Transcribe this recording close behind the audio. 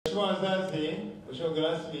Mheshimiwa wazazi, Mheshimiwa mgeni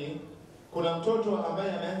rasmi, kuna mtoto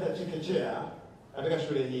ambaye ameanza chekechea katika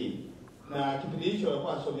shule hii. Na kipindi hicho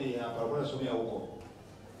alikuwa asomea hapa, alikuwa anasomea huko.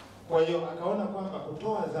 Kwa hiyo akaona kwamba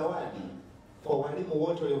kutoa zawadi kwa walimu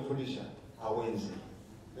wote waliofundisha hawezi.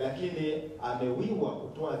 Lakini amewiwa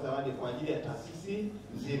kutoa zawadi kwa ajili ya taasisi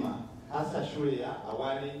nzima, hasa shule ya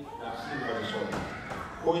awali na msingi Montessori.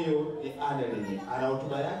 Huyu ni Anneline. Ana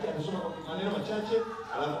hotuba yake, atasoma kwa maneno machache,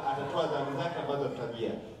 alafu atatoa zawadi zake ambazo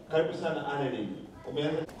tutajia. Karibu sana Anneline.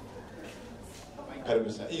 Umeanza? Karibu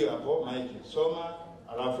sana. Hiyo hapo mic. Soma,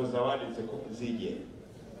 alafu zawadi zije.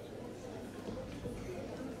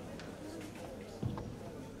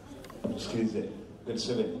 Sikilize. Good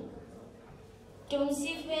 7.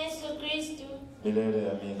 Tumsifu Yesu Kristo.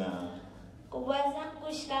 Milele amina. Kubwa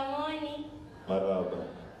zangu shikamoni. Marhaba.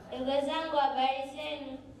 Ndugu zangu habari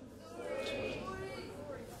zenu.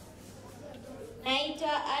 Naitwa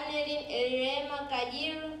Anneline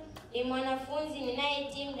Kajiru, ni mwanafunzi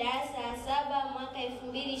ninayehitimu darasa la 7 mwaka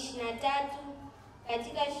 2023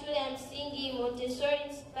 katika shule ya msingi Montessori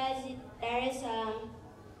Msimbazi, Dar es Salaam.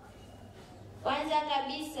 Kwanza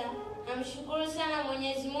kabisa, namshukuru sana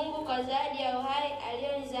Mwenyezi Mungu kwa zawadi ya uhai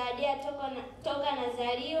aliyonizawadia toka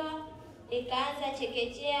nazaliwa nikaanza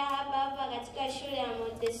chekechea hapa katika shule ya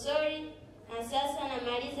Montessori, na sasa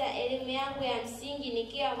namaliza elimu yangu ya msingi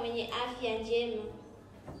nikiwa mwenye afya njema.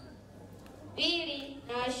 Pili,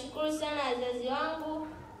 nawashukuru sana wazazi wangu,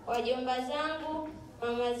 wajomba zangu,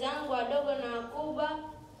 mama zangu wadogo na wakubwa,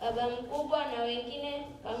 baba mkubwa na wengine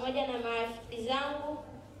pamoja na marafiki zangu.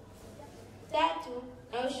 Tatu,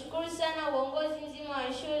 nawashukuru sana uongozi mzima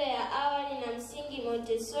wa shule ya awali na msingi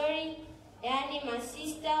Montessori, yaani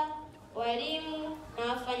masista, walimu na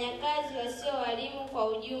wafanyakazi wasio walimu kwa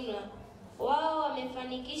ujumla. Wao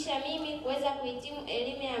wamefanikisha mimi kuweza kuhitimu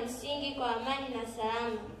elimu ya msingi kwa amani na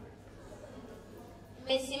salama.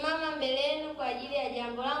 Nimesimama mbele yenu kwa ajili ya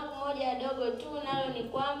jambo langu moja dogo tu, nalo ni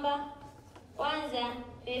kwamba kwanza,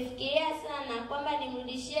 nimefikiria sana kwamba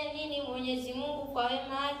nimrudishie nini Mwenyezi Mungu kwa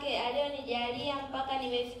wema wake alionijalia mpaka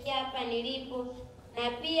nimefikia hapa nilipo,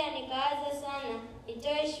 na pia nikawaza sana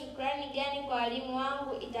nitoe shukrani gani kwa walimu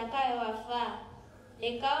wangu itakayowafaa.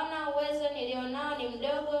 Nikaona uwezo nilionao ni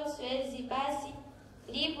mdogo, siwezi basi.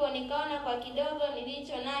 Ndipo nikaona kwa kidogo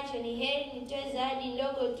nilicho nacho ni heri nitoe zawadi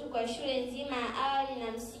ndogo tu kwa shule nzima ya awali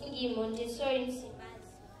na msingi Montessori Msimbazi,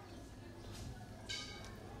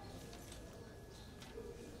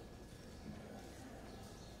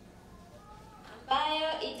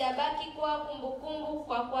 ambayo itabaki kuwa kumbukumbu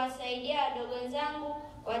kwa kuwasaidia wadogo zangu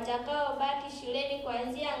watakaobaki shuleni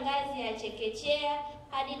kuanzia ngazi ya chekechea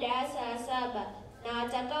hadi darasa la 7 na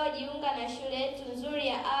watakaojiunga na shule yetu nzuri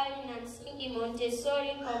ya awali na msingi Montessori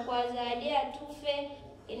kwa kuwazawadia tufe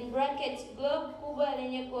 (globe) kubwa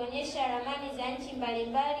lenye kuonyesha ramani za nchi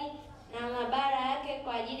mbalimbali na mabara yake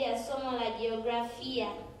kwa ajili ya somo la jiografia.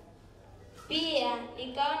 Pia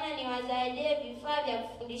nikaona niwazawadie vifaa vya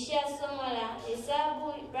kufundishia somo la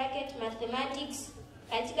hesabu (mathematics)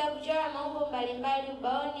 katika kuchora maumbo mbalimbali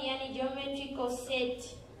ubaoni, yani geometrical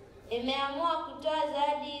set. Nimeamua kutoa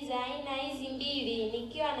zawadi za aina hizi mbili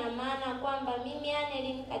nikiwa na maana kwamba mimi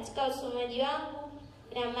Anneline katika usomaji wangu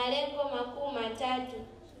na malengo makuu matatu.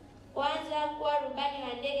 Kwanza, kuwa rubani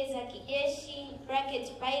wa ndege za kijeshi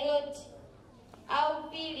 (pilot), au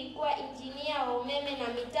pili, kuwa injinia wa umeme na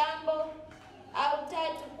mitambo, au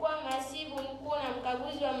tatu, kuwa mhasibu mkuu na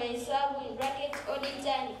mkaguzi wa mahesabu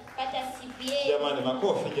 (auditor) nikipata CPA. Jamani,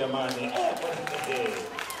 makofi jamani.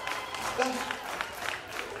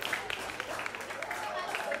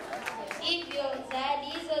 Hivyo zawadi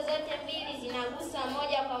hizo zote mbili zinagusa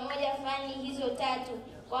moja kwa moja fani hizo tatu,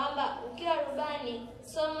 kwamba ukiwa rubani,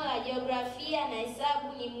 somo la jiografia na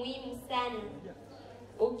hesabu ni muhimu sana.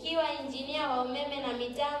 Ukiwa injinia wa umeme na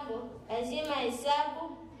mitambo, lazima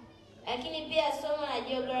hesabu, lakini pia somo la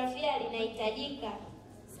jiografia linahitajika,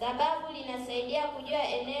 sababu linasaidia kujua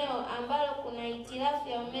eneo ambalo kuna hitilafu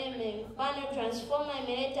ya umeme, mfano transformer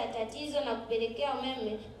imeleta tatizo na kupelekea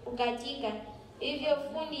umeme kukatika. Hivyo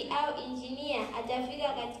fundi au injinia atafika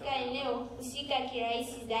katika eneo husika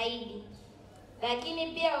kirahisi zaidi. Lakini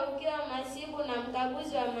pia ukiwa mhasibu na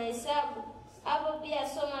mkaguzi wa mahesabu, hapo pia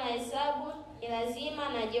somo la hesabu ni lazima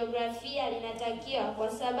na jiografia linatakiwa, kwa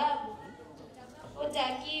sababu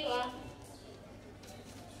utakiwa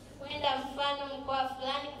kwenda mfano mkoa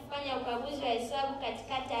fulani kufanya ukaguzi wa hesabu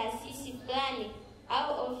katika taasisi fulani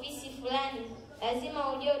au ofisi fulani,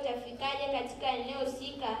 lazima ujue utafikaje katika eneo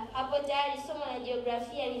husika. Hapo tayari somo la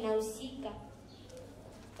jiografia linahusika.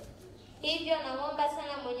 Hivyo naomba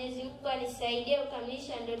sana Mwenyezi Mungu anisaidie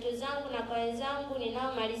kukamilisha ndoto zangu na kwa wenzangu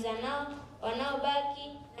ninaomaliza nao,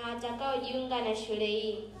 wanaobaki na watakaojiunga na shule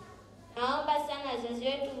hii. Naomba sana wazazi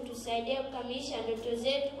wetu mtusaidie kukamilisha ndoto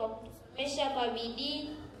zetu kwa kutusomesha kwa bidii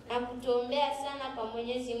na kutuombea sana kwa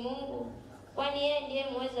Mwenyezi Mungu, kwani yeye ndiye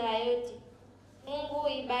muweza wa yote. Mungu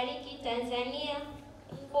ibariki Tanzania.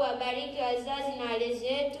 Mungu abariki wazazi na walezi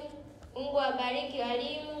wetu. Mungu abariki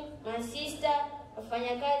walimu, masista,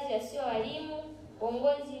 wafanyakazi wasio walimu,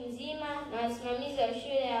 uongozi mzima na wasimamizi wa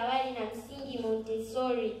shule ya awali na msingi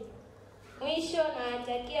Montessori. Mwisho,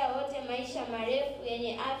 nawatakia wote maisha marefu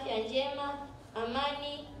yenye afya njema,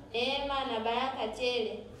 amani, neema na baraka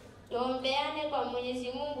tele. Tuombeane kwa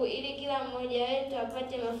Mwenyezi Mungu ili kila mmoja wetu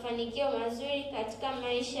apate mafanikio mazuri katika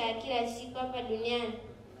maisha ya kila siku hapa duniani.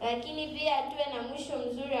 Lakini pia tuwe na mwisho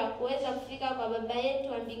mzuri wa kuweza kufika kwa Baba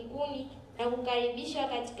yetu wa mbinguni na kukaribishwa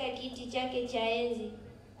katika kiti chake cha enzi.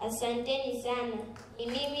 Asanteni sana. Ni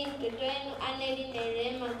mimi mtoto wenu Anneline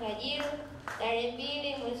𝐷𝐉𝐔𝐆𝐎, tarehe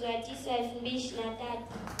 2 mwezi wa 9 2023.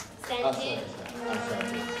 Asanteni.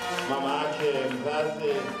 Mama yake mzazi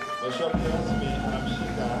mheshimiwa rasmi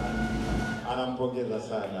anamshika, anampongeza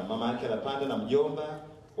sana. Mama yake Napenda na mjomba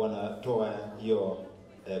wanatoa hiyo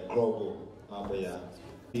global mambo ya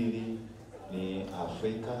pili ni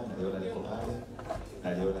Afrika, naliona liko pale,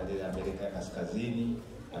 naliona lile Amerika ya Kaskazini,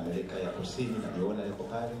 Amerika ya Kusini, naliona liko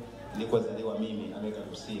pale. Nilikozaliwa mimi Amerika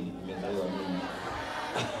Kusini, nimezaliwa mimi.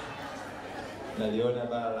 Naliona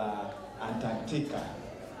bara la Antarctica,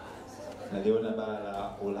 naliona bara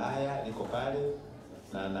la Ulaya liko pale,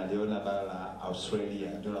 na naliona bara la Australia.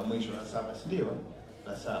 Ndio la mwisho la 7, si ndio?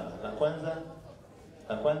 La 7.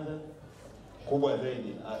 La kwanza kubwa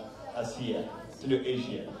zaidi Asia, si ndio?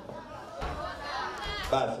 Asia.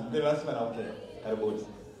 Basi ndio lazima na okay. Karibuni.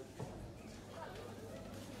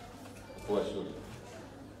 Kuwa shule.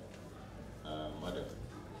 Madam.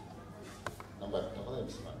 Namba tafadhali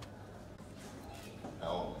msimame.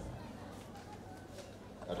 Naomba.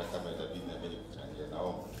 Hata kama itabidi na mimi kuchangia,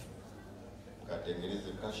 naomba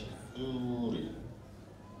katengeneze kashi nzuri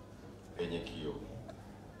penye kioo.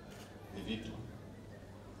 Ni vitu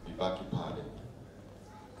vibaki pale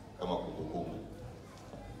kama kumbukumbu.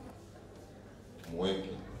 Muweke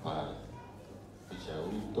pale picha ya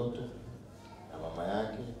huyu mtoto na mama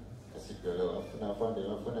yake siku ya leo. Afande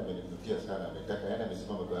amenivutia sana, ametaka yana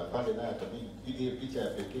amesimama kwa afande naye atabidi ile picha ya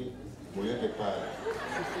pekee muweke pale.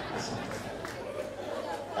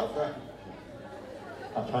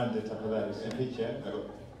 Afande tafadhali usifiche.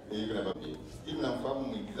 Hivi na babi. Hivi namfahamu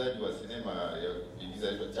mwigizaji wa sinema ya kuigiza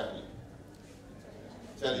𝐷𝐿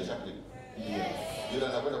Charlie Chaplin. Ndio. Yule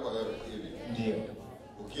anakwenda kwa hivi. Ndio.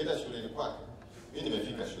 Ukienda shuleni kwake, mimi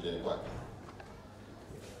nimefika shuleni kwake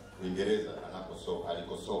Uingereza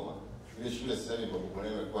alikosoma. Ile shule sasa hivi kwa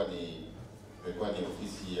imekuwa ni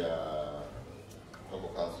ofisi ya local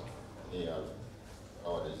council. Ni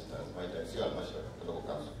our registers, sio halmashauri, local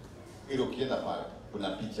council. Ile ukienda pale kuna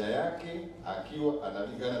picha yake akiwa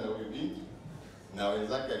analingana na huyu binti na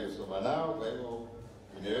wenzake aliosoma nao. Kwa hivyo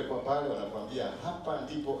imewekwa pale, wanakuambia hapa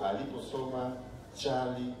ndipo aliposoma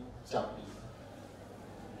Charlie Chaplin.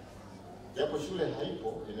 Japo shule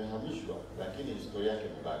haipo, imehamishwa, lakini historia yake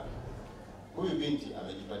imebaki. Huyu binti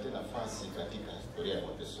amejipatia nafasi katika historia ya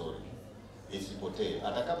Montessori. Isipotee.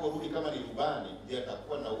 Atakaporudi kama ni rubani, ndiye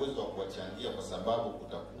atakuwa na uwezo wa kuwachangia, kwa sababu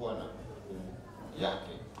kutakuwa na kumbukumbu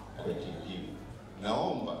yake kwenye hili.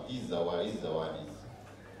 Naomba hizi zawadi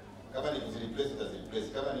kama ni kuzireplace tazireplace,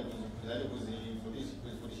 kama ni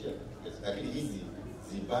kuzifundishia, lakini hizi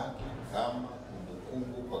zibaki kama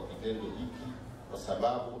kumbukumbu kwa kitendo hiki, kwa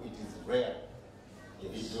sababu it is rare.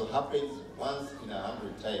 Yes. It will happen once in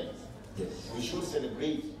 100 times. Yes. We should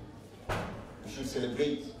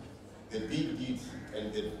celebrate the big deeds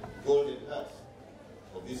and the golden hearts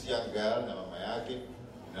of this young girl na mama yake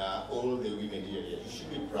na all the women here. You should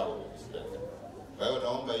be proud of this girl. Kwa hiyo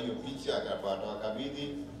naomba hiyo picha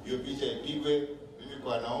atawakabidhi, hiyo picha ipigwe. Mimi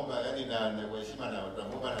kwa naomba yani na kwa heshima na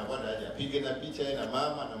naomba na bwana aje apige na picha yeye na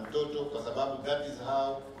mama na mtoto, kwa sababu that is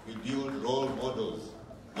how we build role models.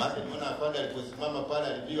 Maana nimeona afande aliposimama pale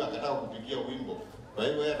alipiga akataka kupigia wimbo. Kwa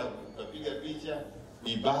hivyo yeye atapiga picha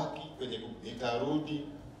ibaki kwenye, nitarudi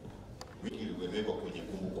wiki iliyowekwa kwenye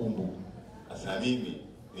kumbukumbu. Sasa mimi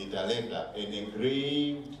nitaleta an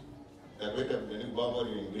engraved, nitaleta bamba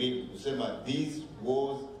ni engraved kusema this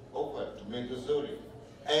was offered to Montessori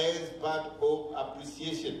as part of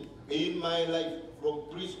appreciation in my life from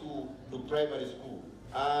preschool to primary school.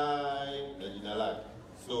 Na jina lake.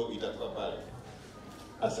 So itakuwa pale.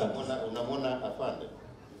 Asante. Unamwona afande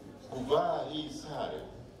kuvaa hii sare,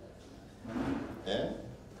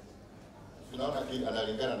 tunaona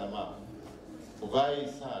analingana na mama. Kuvaa hii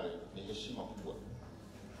sare ni heshima kubwa.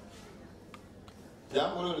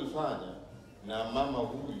 Jambo lilofanya na mama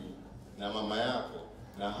huyu na mama yako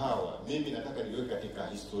na hawa, mimi nataka niweke katika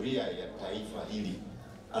historia ya taifa hili.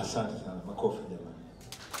 Asante sana. Makofi jamani.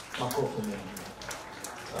 Makofi mengi.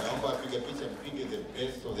 Naomba apige picha, mpige the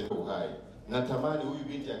best of the uhai. Natamani huyu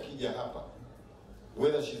binti akija hapa,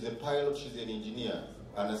 whether she's a pilot, she's an engineer,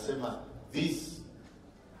 anasema this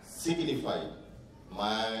signified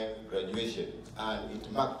my graduation and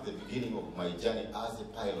it marked the beginning of my journey as a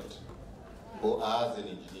pilot or as an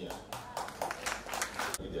engineer.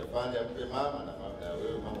 Pande ampe mama na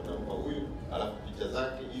wewe mama utampa huyu, alafu picha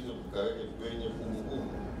zake hizo tukaweke kwenye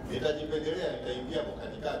kumbukumbu. Nitajipendelea, nitaingia hapo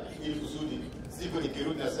katikati ili kusudi siku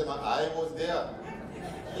nikirudi nasema I was there.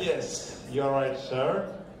 Yes, you're right sir.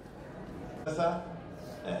 Sasa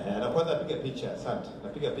anaanza piga picha. Asante.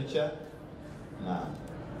 Napiga picha na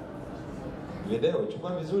video.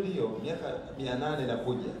 Chukua vizuri hiyo, miaka 800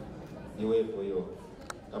 inakuja niwepo hiyo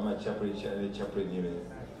kama Chaplin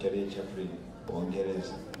ile Chaplin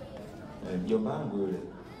Uingereza. Mjomba wangu yule.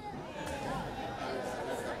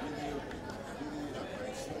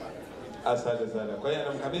 Asante sana. Kwa hiyo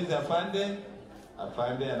anamkabidhi afande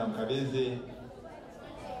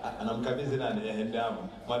anamkabidhi nani? Ndamu.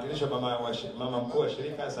 Mwakilishi mama mkuu wa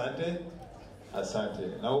shirika. Asante.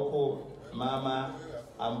 Na huku mama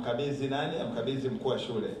amkabidhi nani? Amkabidhi mkuu wa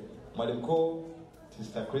shule. Mwalimu mkuu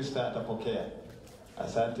Sister Krista atapokea.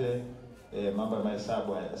 Asante. Mambo ya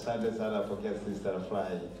mahesabu haya. Asante sana, apokea Sister Furaha.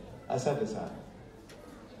 Asante sana.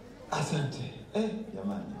 Asante.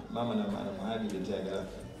 Jamani, mama na mahali bitiaga.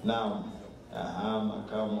 Naam.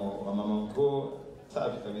 Makamu wa mama mkuu.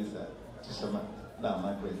 Safi kabisa. Tusema na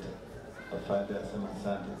Margaret. Afande asema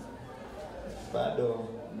asante. Bado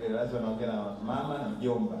lazima naongea na mama na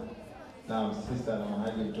mjomba. Na sister na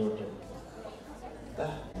mahali mtoto.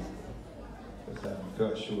 Sasa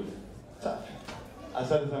mpewa shule. Safi.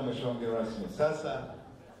 Asante sana mheshimiwa mgeni rasmi. Sasa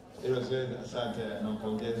hilo zoezi, asante,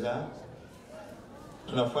 nampongeza.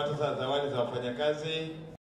 Tunafuata sasa zawadi za wafanyakazi.